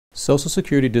Social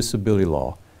Security disability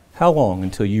law. How long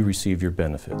until you receive your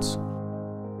benefits?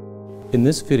 In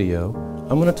this video,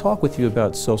 I'm going to talk with you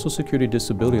about Social Security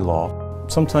disability law.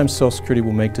 Sometimes Social Security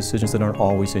will make decisions that aren't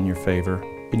always in your favor,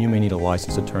 and you may need a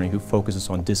licensed attorney who focuses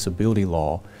on disability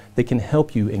law that can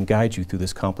help you and guide you through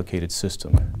this complicated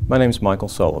system. My name is Michael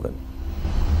Sullivan.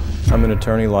 I'm an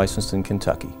attorney licensed in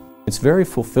Kentucky. It's very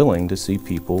fulfilling to see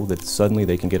people that suddenly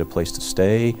they can get a place to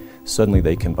stay, suddenly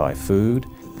they can buy food.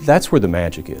 That's where the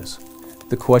magic is.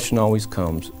 The question always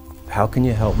comes, how can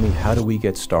you help me? How do we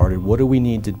get started? What do we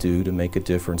need to do to make a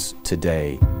difference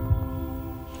today?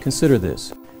 Consider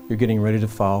this. You're getting ready to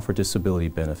file for disability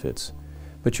benefits,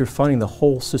 but you're finding the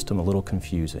whole system a little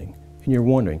confusing, and you're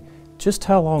wondering, just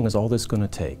how long is all this going to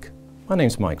take? My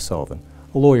name's Mike Sullivan,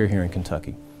 a lawyer here in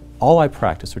Kentucky. All I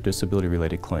practice are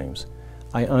disability-related claims.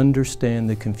 I understand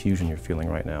the confusion you're feeling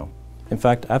right now. In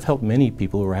fact, I've helped many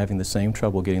people who are having the same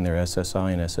trouble getting their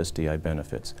SSI and SSDI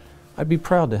benefits. I'd be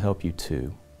proud to help you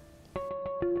too.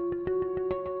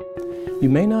 You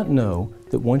may not know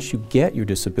that once you get your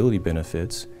disability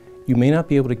benefits, you may not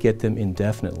be able to get them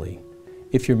indefinitely.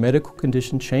 If your medical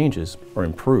condition changes or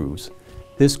improves,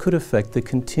 this could affect the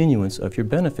continuance of your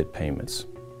benefit payments.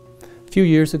 A few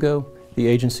years ago, the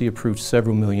agency approved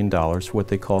several $1 million for what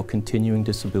they call continuing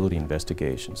disability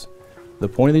investigations. The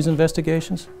point of these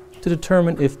investigations? To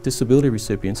determine if disability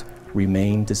recipients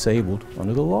remain disabled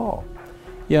under the law.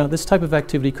 Yeah, this type of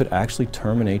activity could actually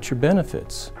terminate your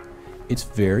benefits. It's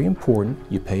very important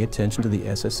you pay attention to the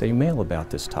SSA mail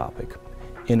about this topic.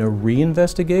 In a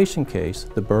reinvestigation case,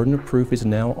 the burden of proof is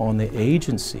now on the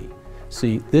agency.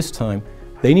 See, this time,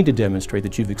 they need to demonstrate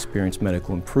that you've experienced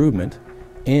medical improvement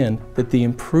and that the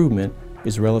improvement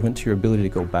is relevant to your ability to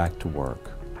go back to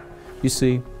work. You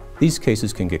see, these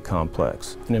cases can get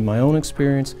complex, and in my own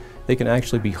experience, they can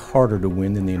actually be harder to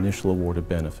win than the initial award of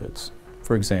benefits.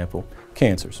 For example,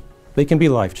 cancers. They can be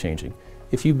life-changing.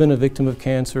 If you've been a victim of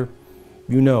cancer,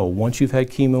 you know once you've had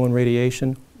chemo and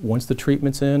radiation, once the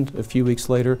treatments end, a few weeks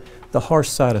later, the harsh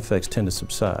side effects tend to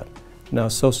subside. Now,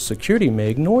 Social Security may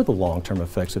ignore the long-term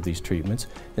effects of these treatments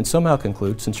and somehow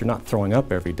conclude, since you're not throwing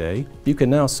up every day, you can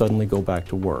now suddenly go back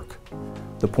to work.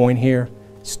 The point here,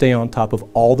 stay on top of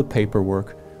all the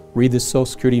paperwork, read the Social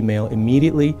Security mail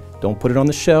immediately, don't put it on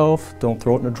the shelf, don't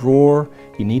throw it in a drawer.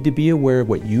 You need to be aware of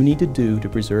what you need to do to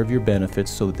preserve your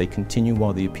benefits so that they continue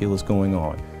while the appeal is going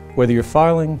on. Whether you're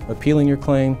filing, appealing your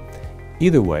claim,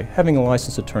 either way, having a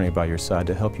licensed attorney by your side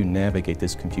to help you navigate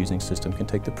this confusing system can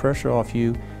take the pressure off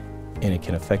you, and it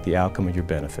can affect the outcome of your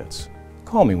benefits.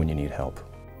 Call me when you need help.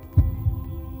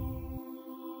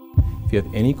 If you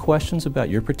have any questions about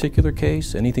your particular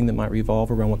case, anything that might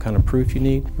revolve around what kind of proof you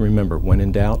need, remember, when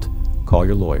in doubt, call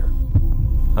your lawyer.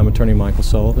 I'm attorney Michael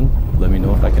Sullivan. Let me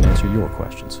know if I can answer your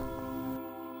questions.